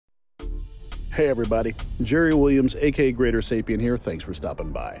Hey everybody, Jerry Williams, aka Greater Sapien here. Thanks for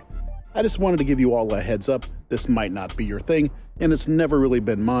stopping by. I just wanted to give you all a heads up. This might not be your thing, and it's never really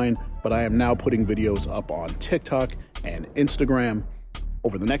been mine, but I am now putting videos up on TikTok and Instagram.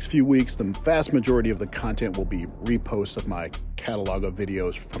 Over the next few weeks, the vast majority of the content will be reposts of my catalog of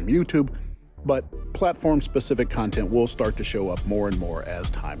videos from YouTube, but platform-specific content will start to show up more and more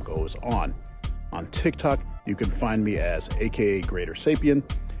as time goes on. On TikTok, you can find me as aka Greater Sapien,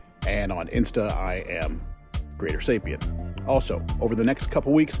 and on Insta, I am Greater Sapien. Also, over the next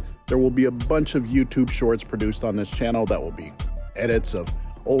couple weeks, there will be a bunch of YouTube shorts produced on this channel that will be edits of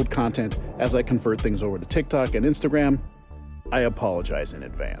old content as I convert things over to TikTok and Instagram. I apologize in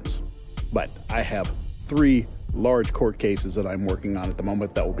advance. But I have 3 large court cases that I'm working on at the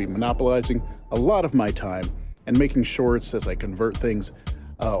moment that will be monopolizing a lot of my time, and making shorts as I convert things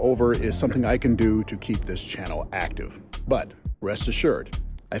over is something I can do to keep this channel active. But rest assured,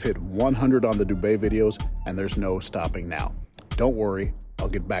 I've hit 100 on the Dubé videos, and there's no stopping now. Don't worry, I'll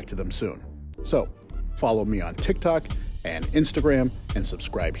get back to them soon. So, follow me on TikTok and Instagram, and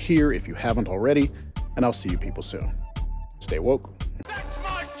subscribe here if you haven't already, and I'll see you people soon. Stay woke. That's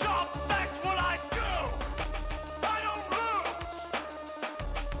my job! That's what I do! I don't lose!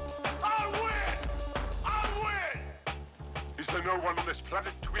 I win! I win! Is there no one on this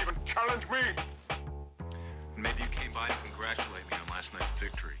planet to even challenge me? Maybe you came by to congratulate me on last night's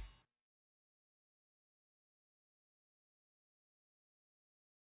victory.